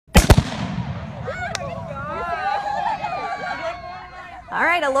All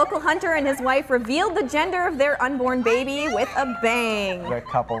right, a local hunter and his wife revealed the gender of their unborn baby with a bang. The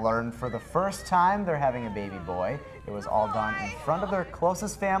couple learned for the first time they're having a baby boy. It was all done in front of their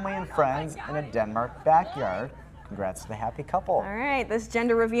closest family and friends in a Denmark backyard. Congrats to the happy couple. All right, this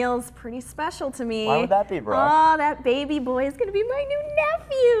gender reveal is pretty special to me. Why would that be, Brooke? Oh, that baby boy is going to be my new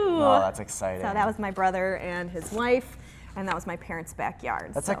nephew. Oh, that's exciting. So that was my brother and his wife, and that was my parents'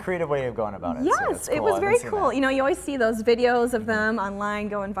 backyard. That's a creative way of going about it. Yes, cool. it was very cool. You know, you always see those videos of them online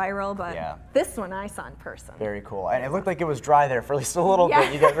going viral, but this one I saw in person. Very cool. And it looked like it was dry there for at least a little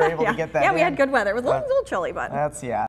bit. You were able to get that in. Yeah, we had good weather. It was a little chilly, but. That's,